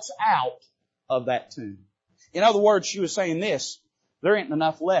walks out of that tomb. In other words, she was saying this: there ain't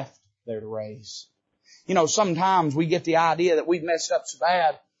enough left there to raise. You know, sometimes we get the idea that we've messed up so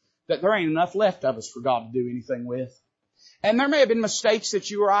bad that there ain't enough left of us for God to do anything with. And there may have been mistakes that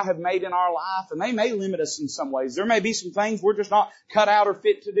you or I have made in our life, and they may limit us in some ways. There may be some things we're just not cut out or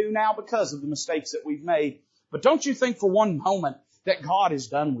fit to do now because of the mistakes that we've made. But don't you think for one moment that God is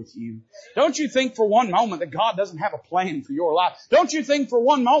done with you. Don't you think for one moment that God doesn't have a plan for your life. Don't you think for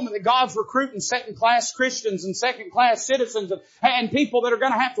one moment that God's recruiting second-class Christians and second-class citizens and people that are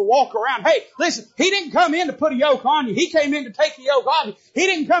going to have to walk around. Hey, listen, He didn't come in to put a yoke on you. He came in to take a yoke off you. He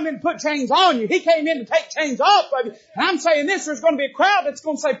didn't come in to put chains on you. He came in to take chains off of you. And I'm saying this, there's going to be a crowd that's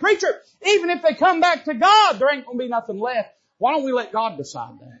going to say, preacher, even if they come back to God, there ain't going to be nothing left. Why don't we let God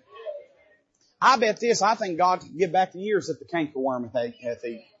decide that? I bet this, I think God can give back the years that the cankerworm hath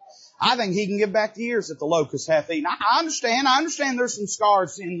eaten. I think He can give back the years that the locust hath eaten. I understand there's some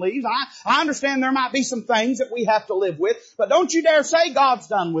scars sin leaves. I understand there might be some things that we have to live with. But don't you dare say God's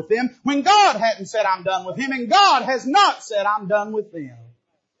done with them when God hadn't said I'm done with him and God has not said I'm done with them.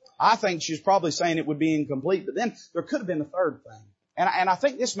 I think she's probably saying it would be incomplete. But then there could have been a third thing. And I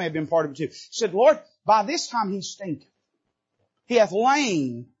think this may have been part of it too. She said, Lord, by this time he stinketh. He hath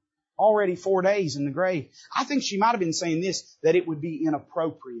lain already 4 days in the grave. I think she might have been saying this, that it would be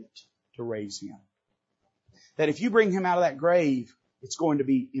inappropriate to raise him. That if you bring him out of that grave, it's going to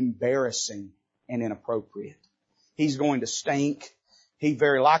be embarrassing and inappropriate. He's going to stink. He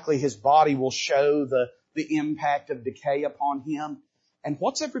very likely, his body will show the impact of decay upon him. And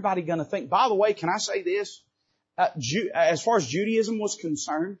what's everybody going to think? By the way, can I say this? As far as Judaism was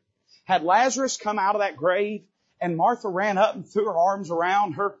concerned, had Lazarus come out of that grave and Martha ran up and threw her arms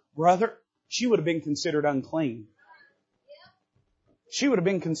around her brother, she would have been considered unclean. She would have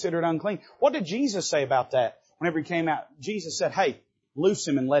been considered unclean. What did Jesus say about that? Whenever he came out, Jesus said, hey, loose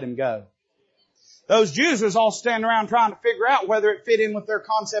him and let him go. Those Jews was all standing around trying to figure out whether it fit in with their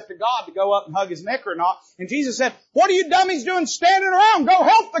concept of God to go up and hug his neck or not. And Jesus said, what are you dummies doing standing around? Go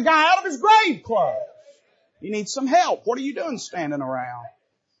help the guy out of his grave clothes. You need some help. What are you doing standing around?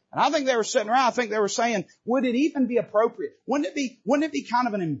 And I think they were sitting around, I think they were saying, would it even be appropriate? Wouldn't it be kind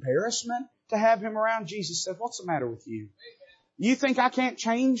of an embarrassment to have him around? Jesus said, what's the matter with you? You think I can't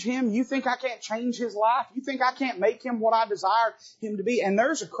change him? You think I can't change his life? You think I can't make him what I desire him to be? And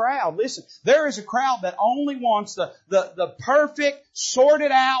there's a crowd, listen, there is a crowd that only wants the perfect,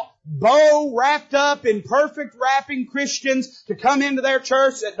 sorted out, bow wrapped up in perfect wrapping Christians to come into their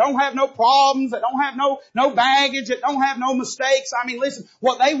church that don't have no problems, that don't have no baggage, that don't have no mistakes. I mean, listen,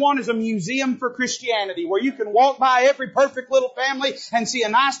 what they want is a museum for Christianity where you can walk by every perfect little family and see a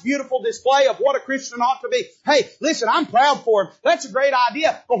nice, beautiful display of what a Christian ought to be. Hey, listen, I'm proud for them. That's a great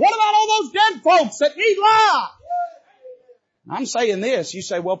idea. But what about all those dead folks that need life? I'm saying this. You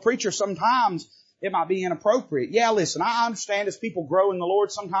say, well, preacher, sometimes it might be inappropriate. Yeah, listen, I understand as people grow in the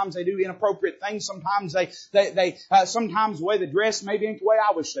Lord, sometimes they do inappropriate things. Sometimes sometimes the way they dress maybe ain't the way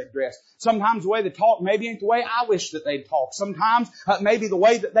I wish they'd dress. Sometimes the way they talk maybe ain't the way I wish that they'd talk. Sometimes maybe the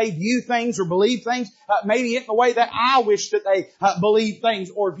way that they view things or believe things maybe ain't the way that I wish that they believed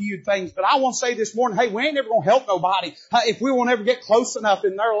things or viewed things. But I want to say this morning, hey, we ain't never going to help nobody if we won't ever get close enough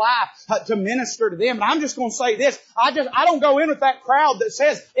in their life to minister to them. And I'm just going to say this, I don't go in with that crowd that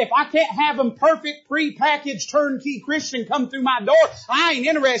says, if I can't have them perfect, pre-packaged turnkey Christian come through my door, I ain't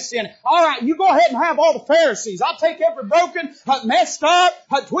interested in it. All right, you go ahead and have all the Pharisees. I'll take every broken, messed up,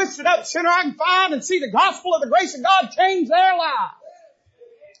 twisted up sinner I can find and see the gospel of the grace of God change their life.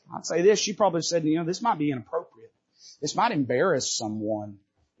 I'd say this, she probably said, this might be inappropriate. This might embarrass someone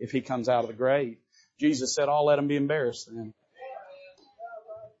if he comes out of the grave. Jesus said, let him be embarrassed then.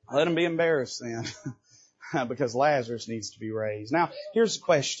 Let him be embarrassed then. Because Lazarus needs to be raised. Now, here's the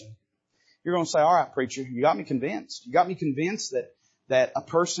question. You're going to say, all right, preacher, you got me convinced. You got me convinced that a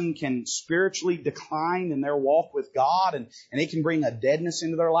person can spiritually decline in their walk with God and it can bring a deadness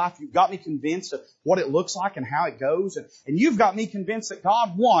into their life. You've got me convinced of what it looks like and how it goes. And you've got me convinced that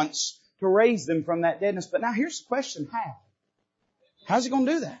God wants to raise them from that deadness. But now here's the question, how? How's He going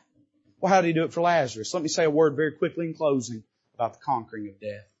to do that? Well, how did He do it for Lazarus? Let me say a word very quickly in closing about the conquering of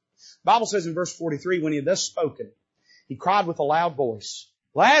death. The Bible says in verse 43, when He had thus spoken, He cried with a loud voice,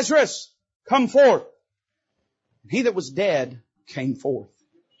 Lazarus, come forth. And he that was dead came forth,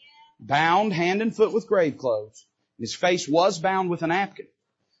 bound hand and foot with grave clothes. And his face was bound with a napkin.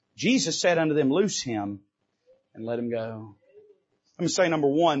 Jesus said unto them, loose him and let him go. Let me say, number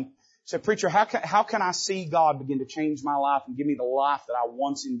one, Said, preacher, how can I see God begin to change my life and give me the life that I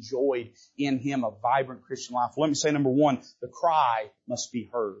once enjoyed in Him, a vibrant Christian life? Well, let me say, number one, the cry must be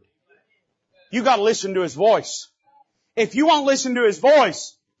heard. You got to listen to His voice. If you won't listen to His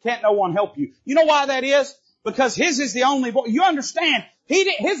voice, can't no one help you. You know why that is? Because His is the only voice. You understand,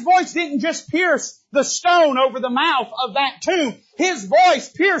 His voice didn't just pierce the stone over the mouth of that tomb. His voice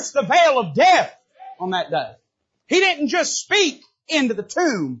pierced the veil of death on that day. He didn't just speak into the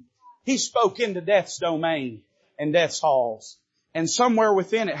tomb. He spoke into death's domain and death's halls. And somewhere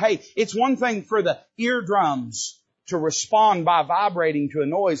within it, hey, it's one thing for the eardrums to respond by vibrating to a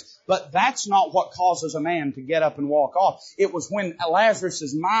noise, but that's not what causes a man to get up and walk off. It was when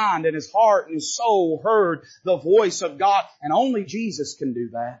Lazarus' mind and his heart and his soul heard the voice of God, and only Jesus can do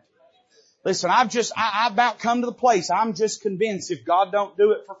that. Listen, I've about come to the place, I'm just convinced if God don't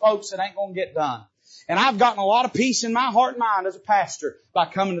do it for folks, it ain't gonna get done. And I've gotten a lot of peace in my heart and mind as a pastor by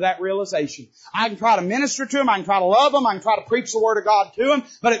coming to that realization. I can try to minister to them, I can try to love them, I can try to preach the Word of God to them,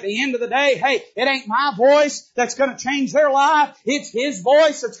 but at the end of the day, hey, it ain't my voice that's going to change their life. It's His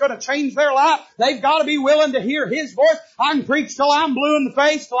voice that's going to change their life. They've got to be willing to hear His voice. I can preach till I'm blue in the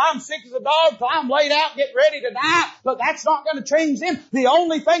face, till I'm sick as a dog, till I'm laid out, getting ready to die, but that's not going to change them. The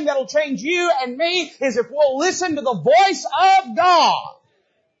only thing that'll change you and me is if we'll listen to the voice of God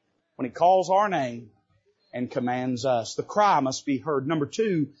when He calls our name and commands us. The cry must be heard. Number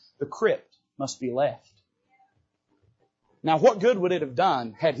two, the crypt must be left. Now, what good would it have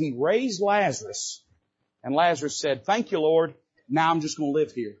done had He raised Lazarus and Lazarus said, thank you, Lord, now I'm just going to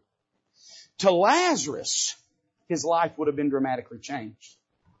live here? To Lazarus, his life would have been dramatically changed.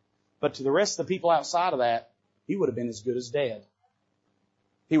 But to the rest of the people outside of that, he would have been as good as dead.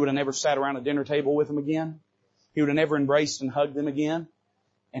 He would have never sat around a dinner table with them again. He would have never embraced and hugged them again.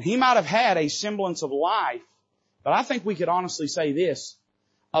 And he might have had a semblance of life, but I think we could honestly say this.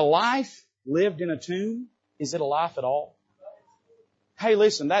 A life lived in a tomb, is it a life at all? Hey,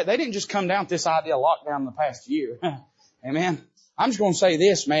 listen, they didn't just come down with this idea of lockdown in the past year. Amen. I'm just going to say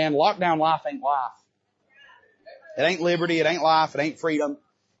this, man. Lockdown life ain't life. It ain't liberty. It ain't life. It ain't freedom.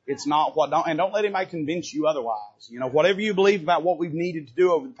 It's not what, don't let anybody convince you otherwise. You know, whatever you believe about what we've needed to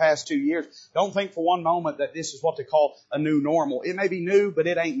do over the past 2 years, don't think for one moment that this is what they call a new normal. It may be new, but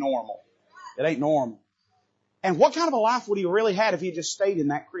it ain't normal. It ain't normal. And what kind of a life would he really had if he just stayed in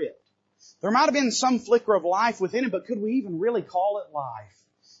that crypt? There might have been some flicker of life within it, but could we even really call it life?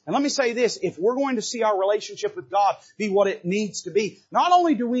 And let me say this, if we're going to see our relationship with God be what it needs to be, not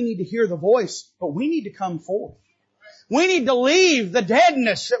only do we need to hear the voice, but we need to come forth. We need to leave the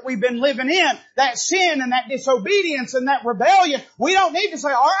deadness that we've been living in, that sin and that disobedience and that rebellion. We don't need to say,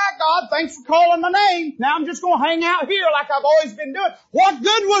 all right, God, thanks for calling my name. Now I'm just going to hang out here like I've always been doing. What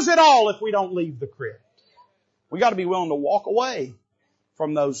good was it all if we don't leave the crypt? We got to be willing to walk away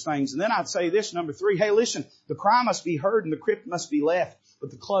from those things. And then I'd say this, number three, hey, listen, the cry must be heard and the crypt must be left,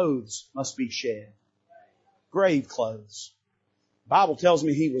 but the clothes must be shed. Grave clothes. The Bible tells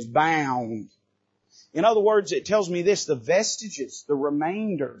me he was bound. In other words, it tells me this, the vestiges, the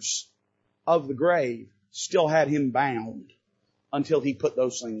remainders of the grave still had him bound until he put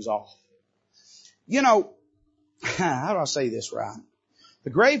those things off. You know, how do I say this right? The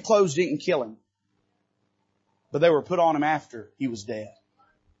grave clothes didn't kill him, but they were put on him after he was dead.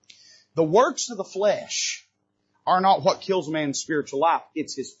 The works of the flesh are not what kills a man's spiritual life.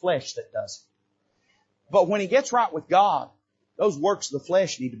 It's his flesh that does it. But when he gets right with God, those works of the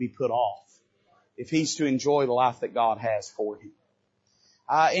flesh need to be put off if he's to enjoy the life that God has for him.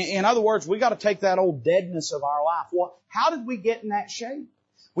 In other words, we got to take that old deadness of our life. Well, how did we get in that shape?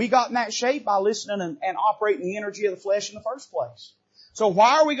 We got in that shape by listening and operating the energy of the flesh in the first place. So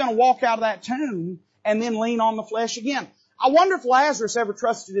why are we going to walk out of that tomb and then lean on the flesh again? I wonder if Lazarus ever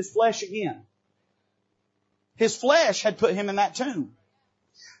trusted his flesh again. His flesh had put him in that tomb.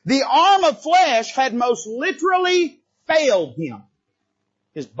 The arm of flesh had most literally failed him.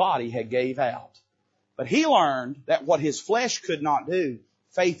 His body had gave out. But he learned that what his flesh could not do,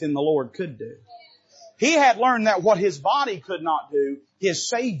 faith in the Lord could do. He had learned that what his body could not do, his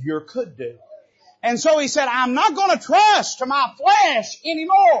Savior could do. And so he said, I'm not going to trust to my flesh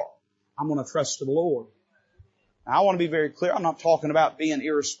anymore. I'm going to trust to the Lord. Now, I want to be very clear. I'm not talking about being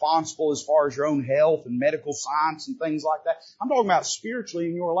irresponsible as far as your own health and medical science and things like that. I'm talking about spiritually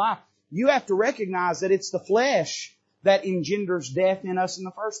in your life. You have to recognize that it's the flesh that engenders death in us in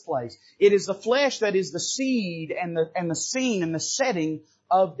the first place. It is the flesh that is the seed and the scene and the setting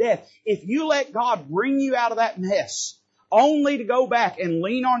of death. If you let God bring you out of that mess only to go back and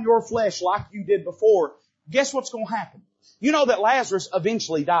lean on your flesh like you did before, guess what's going to happen? You know that Lazarus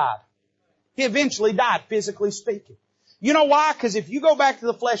eventually died. He eventually died, physically speaking. You know why? Because if you go back to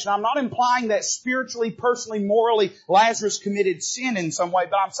the flesh, and I'm not implying that spiritually, personally, morally, Lazarus committed sin in some way,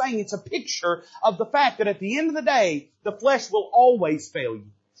 but I'm saying it's a picture of the fact that at the end of the day, the flesh will always fail you.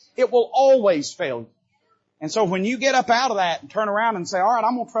 It will always fail you. And so when you get up out of that and turn around and say, all right,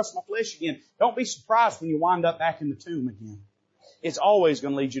 I'm going to trust my flesh again, don't be surprised when you wind up back in the tomb again. It's always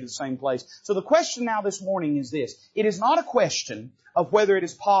going to lead you to the same place. So the question now this morning is this. It is not a question of whether it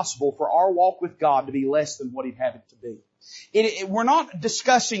is possible for our walk with God to be less than what He'd have it to be. We're not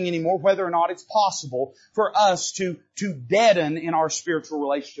discussing anymore whether or not it's possible for us to deaden in our spiritual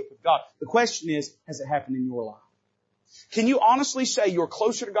relationship with God. The question is, has it happened in your life? Can you honestly say you're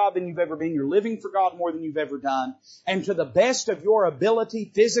closer to God than you've ever been? You're living for God more than you've ever done. And to the best of your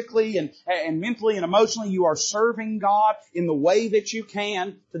ability, physically and mentally and emotionally, you are serving God in the way that you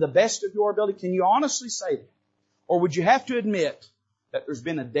can to the best of your ability. Can you honestly say that? Or would you have to admit that there's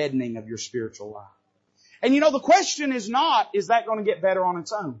been a deadening of your spiritual life? And the question is not, is that going to get better on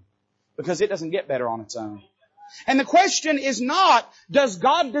its own? Because it doesn't get better on its own. And the question is not, does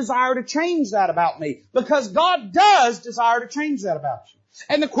God desire to change that about me? Because God does desire to change that about you.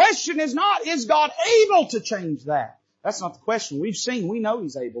 And the question is not, is God able to change that? That's not the question. We know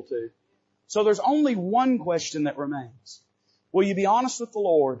He's able to. So there's only one question that remains. Will you be honest with the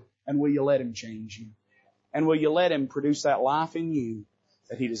Lord, and will you let Him change you? And will you let Him produce that life in you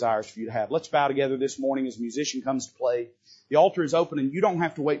that He desires for you to have? Let's bow together this morning as a musician comes to play. The altar is open and you don't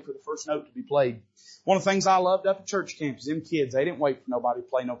have to wait for the first note to be played. One of the things I loved up at church camp is them kids. They didn't wait for nobody to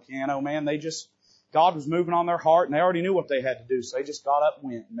play no piano, man. God was moving on their heart and they already knew what they had to do. So they just got up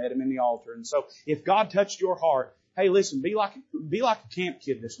and went and met Him in the altar. And so if God touched your heart, hey, listen, be like a camp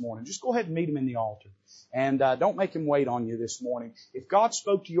kid this morning. Just go ahead and meet Him in the altar. And don't make Him wait on you this morning. If God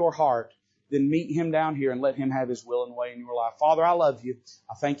spoke to your heart, then meet Him down here and let Him have His will and way in your life. Father, I love You.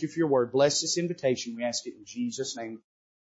 I thank You for Your word. Bless this invitation. We ask it in Jesus' name.